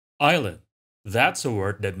Island. That's a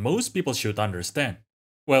word that most people should understand.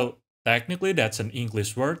 Well, technically that's an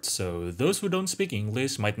English word, so those who don't speak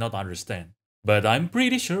English might not understand. But I'm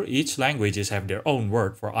pretty sure each languages have their own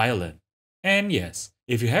word for island. And yes,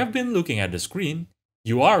 if you have been looking at the screen,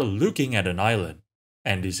 you are looking at an island.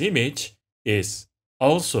 And this image is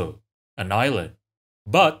also an island.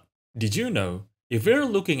 But did you know, if we're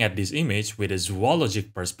looking at this image with a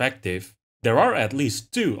zoologic perspective, there are at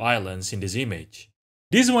least two islands in this image.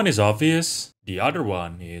 This one is obvious, the other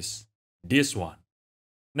one is this one.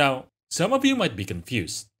 Now, some of you might be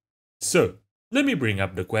confused. So, let me bring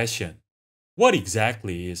up the question. What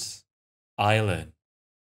exactly is island?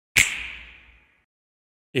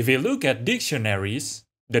 If we look at dictionaries,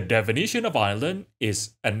 the definition of island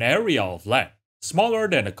is an area of land smaller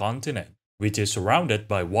than a continent, which is surrounded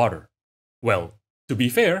by water. Well, to be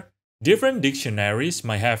fair, different dictionaries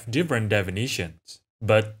might have different definitions,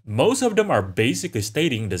 but most of them are basically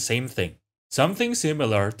stating the same thing, something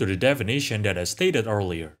similar to the definition that I stated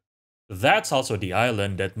earlier. That's also the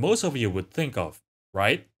island that most of you would think of,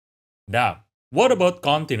 right? Now, what about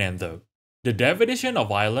continent though? The definition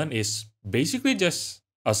of island is basically just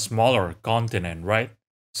a smaller continent, right?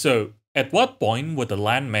 So, at what point would a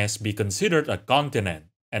landmass be considered a continent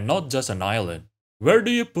and not just an island? Where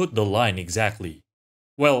do you put the line exactly?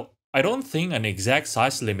 Well, I don't think an exact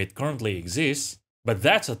size limit currently exists, but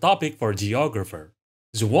that's a topic for a geographer.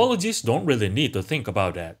 Zoologists don't really need to think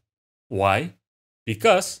about that. Why?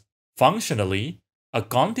 Because, functionally, a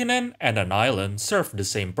continent and an island serve the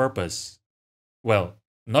same purpose. Well,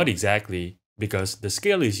 not exactly, because the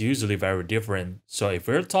scale is usually very different, so if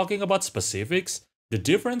we're talking about specifics, the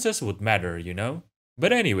differences would matter, you know?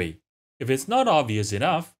 But anyway, if it's not obvious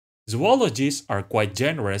enough, zoologists are quite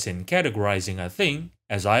generous in categorizing a thing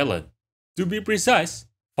as island. To be precise,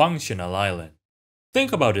 functional island.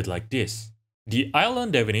 Think about it like this. The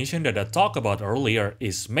island definition that I talked about earlier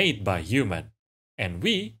is made by human. And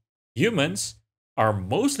we, humans, are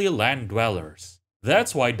mostly land dwellers.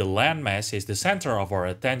 That's why the landmass is the center of our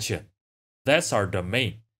attention. That's our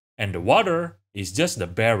domain. And the water is just the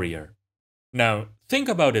barrier. Now, think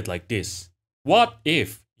about it like this. What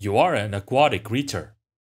if you are an aquatic creature?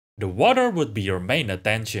 The water would be your main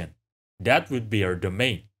attention. That would be your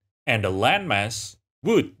domain. And the landmass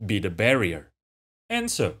would be the barrier.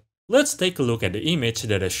 And so, let's take a look at the image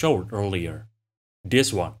that I showed earlier.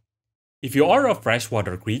 This one. If you are a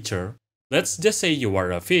freshwater creature, let's just say you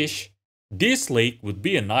are a fish, this lake would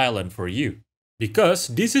be an island for you. Because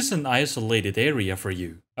this is an isolated area for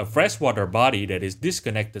you, a freshwater body that is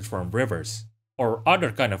disconnected from rivers, or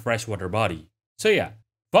other kind of freshwater body. So yeah,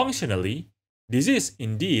 functionally, this is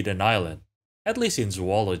indeed an island, at least in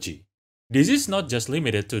zoology. This is not just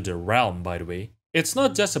limited to the realm, by the way. It's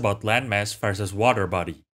not just about landmass versus water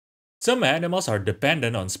body. Some animals are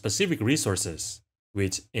dependent on specific resources,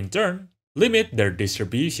 which in turn limit their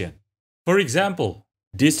distribution. For example,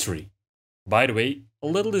 this tree. By the way, a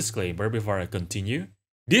little disclaimer before I continue.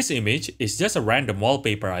 This image is just a random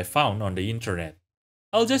wallpaper I found on the internet.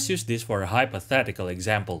 I'll just use this for a hypothetical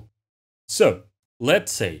example. So,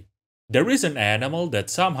 let's say there is an animal that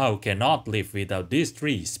somehow cannot live without these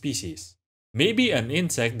tree species. Maybe an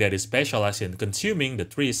insect that is specialized in consuming the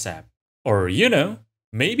tree sap. Or,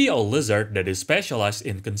 maybe a lizard that is specialized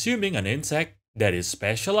in consuming an insect that is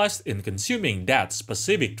specialized in consuming that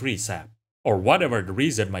specific tree sap. Or whatever the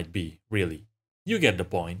reason might be, really. You get the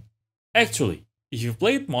point. Actually, if you've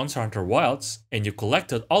played Monster Hunter Wilds and you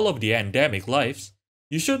collected all of the endemic lives,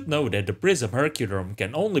 you should know that the Prism Hercularum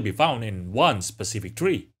can only be found in one specific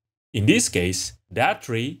tree. In this case, that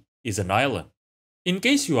tree is an island. In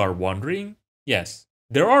case you are wondering, yes,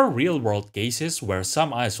 there are real-world cases where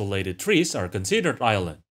some isolated trees are considered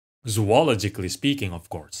island. Zoologically speaking, of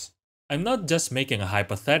course. I'm not just making a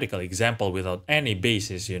hypothetical example without any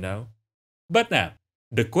basis, But now,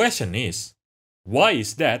 the question is, why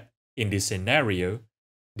is that, in this scenario,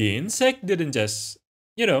 the insect didn't just,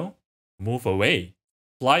 move away,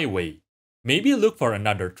 fly away, maybe look for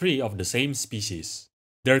another tree of the same species?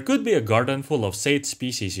 There could be a garden full of sage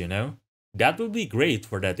species, That would be great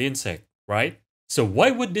for that insect, right? So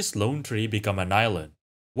why would this lone tree become an island?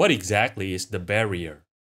 What exactly is the barrier?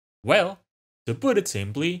 Well, to put it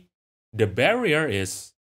simply, the barrier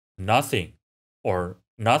is nothing, or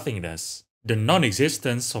nothingness. The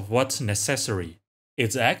non-existence of what's necessary.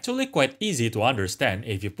 It's actually quite easy to understand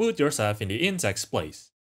if you put yourself in the insect's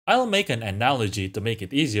place. I'll make an analogy to make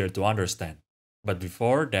it easier to understand. But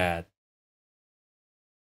before that...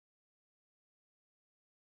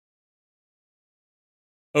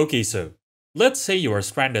 Okay, so, let's say you are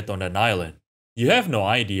stranded on an island. You have no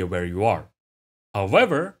idea where you are.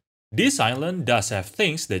 However, This island does have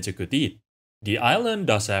things that you could eat. The island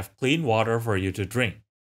does have clean water for you to drink.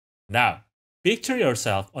 Now, picture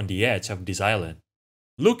yourself on the edge of this island.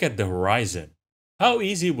 Look at the horizon. How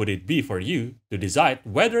easy would it be for you to decide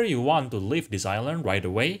whether you want to leave this island right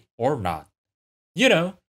away or not? You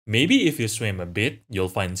know, maybe if you swim a bit, you'll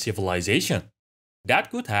find civilization.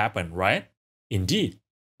 That could happen, right? Indeed.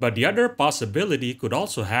 But the other possibility could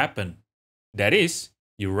also happen. That is,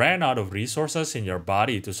 you ran out of resources in your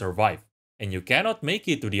body to survive, and you cannot make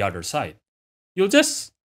it to the other side. You'll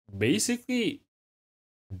just basically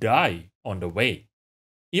die on the way.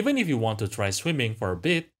 Even if you want to try swimming for a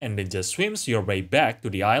bit and then just swims your way back to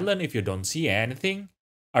the island if you don't see anything,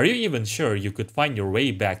 are you even sure you could find your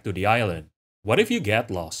way back to the island? What if you get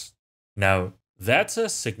lost? Now, that's a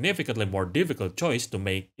significantly more difficult choice to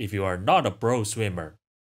make if you are not a pro swimmer.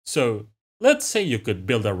 So, let's say you could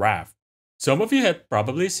build a raft. Some of you had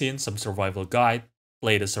probably seen some survival guide,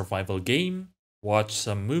 played a survival game, watched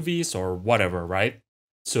some movies or whatever, right?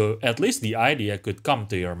 So at least the idea could come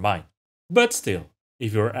to your mind. But still,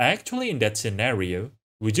 if you're actually in that scenario,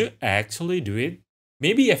 would you actually do it?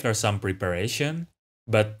 Maybe after some preparation,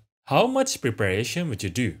 but how much preparation would you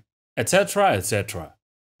do? Etc. etc.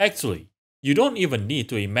 Actually, you don't even need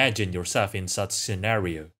to imagine yourself in such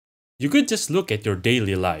scenario. You could just look at your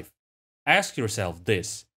daily life. Ask yourself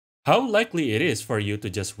this: how likely it is for you to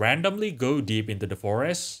just randomly go deep into the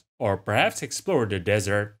forest, or perhaps explore the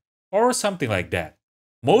desert, or something like that?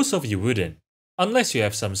 Most of you wouldn't, unless you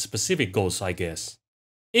have some specific goals, I guess.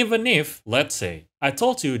 Even if, let's say, I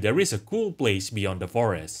told you there is a cool place beyond the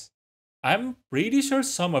forest, I'm pretty sure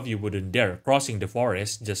some of you wouldn't dare crossing the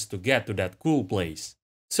forest just to get to that cool place.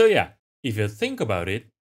 So yeah, if you think about it,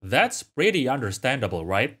 that's pretty understandable,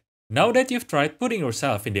 right? Now that you've tried putting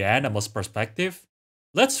yourself in the animal's perspective,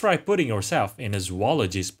 let's try putting yourself in a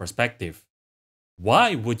zoologist's perspective.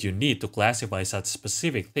 Why would you need to classify such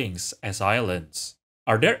specific things as islands?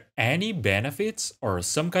 Are there any benefits or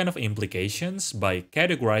some kind of implications by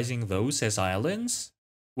categorizing those as islands?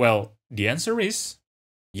 Well, the answer is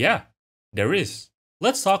yeah, there is.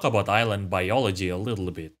 Let's talk about island biology a little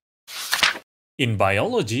bit. In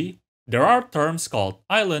biology, there are terms called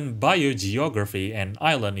island biogeography and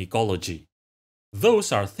island ecology.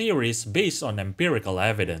 Those are theories based on empirical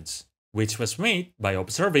evidence, which was made by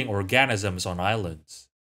observing organisms on islands.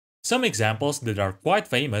 Some examples that are quite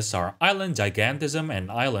famous are island gigantism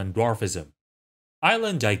and island dwarfism.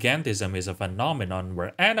 Island gigantism is a phenomenon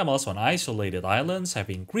where animals on isolated islands have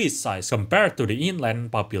increased size compared to the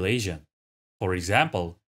inland population. For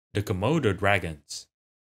example, the Komodo dragons.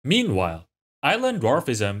 Meanwhile, island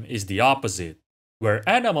dwarfism is the opposite, where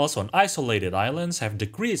animals on isolated islands have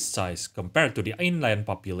decreased size compared to the inland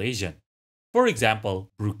population. For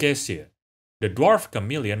example, Brucacia, the dwarf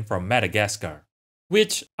chameleon from Madagascar,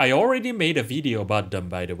 which I already made a video about them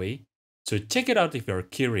by the way, so check it out if you're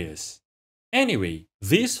curious. Anyway,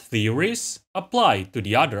 these theories apply to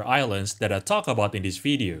the other islands that I talk about in this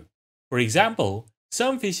video. For example,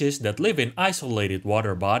 some fishes that live in isolated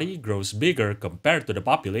water body grows bigger compared to the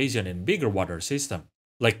population in bigger water system.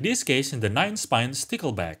 Like this case in the 9-spined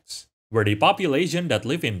sticklebacks, where the population that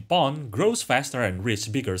live in pond grows faster and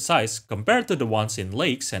reach bigger size compared to the ones in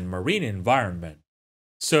lakes and marine environment.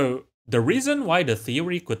 So, the reason why the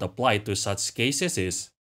theory could apply to such cases is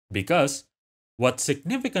because what's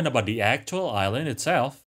significant about the actual island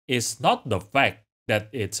itself is not the fact that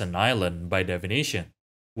it's an island by definition.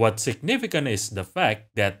 What's significant is the fact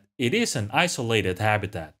that it is an isolated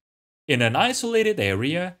habitat. In an isolated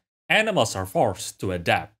area, animals are forced to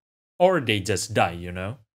adapt, or they just die, you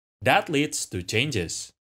know. That leads to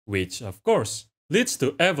changes, which, of course, leads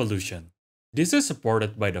to evolution. This is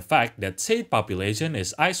supported by the fact that said population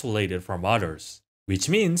is isolated from others, which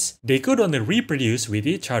means they could only reproduce with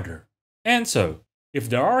each other. And so, if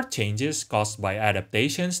there are changes caused by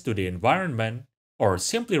adaptations to the environment or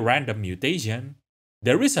simply random mutation,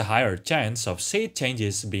 there is a higher chance of said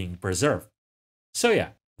changes being preserved. So yeah,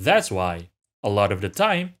 that's why, a lot of the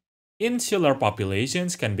time, insular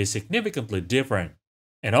populations can be significantly different.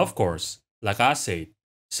 And of course, like I said,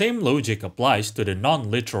 same logic applies to the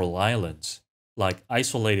non-literal islands, like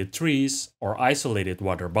isolated trees or isolated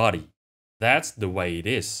water body. That's the way it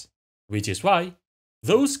is. Which is why,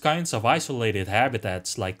 those kinds of isolated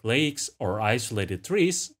habitats like lakes or isolated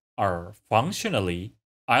trees are functionally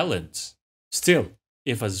islands. Still,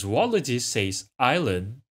 if a zoologist says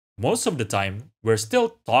island, most of the time we're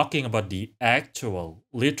still talking about the actual,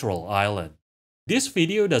 literal island. This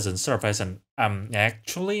video doesn't serve as an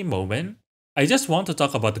actually moment. I just want to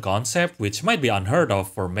talk about the concept which might be unheard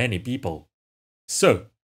of for many people. So,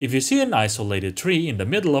 if you see an isolated tree in the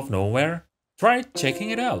middle of nowhere, try checking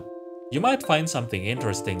it out. You might find something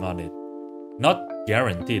interesting on it. Not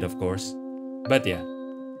guaranteed, of course. But yeah,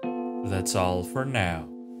 that's all for now.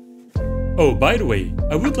 Oh, by the way,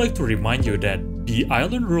 I would like to remind you that the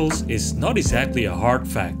island rules is not exactly a hard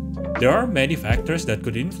fact. There are many factors that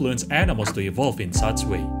could influence animals to evolve in such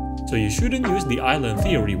way, so you shouldn't use the island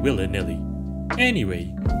theory willy-nilly.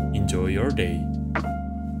 Anyway, enjoy your day.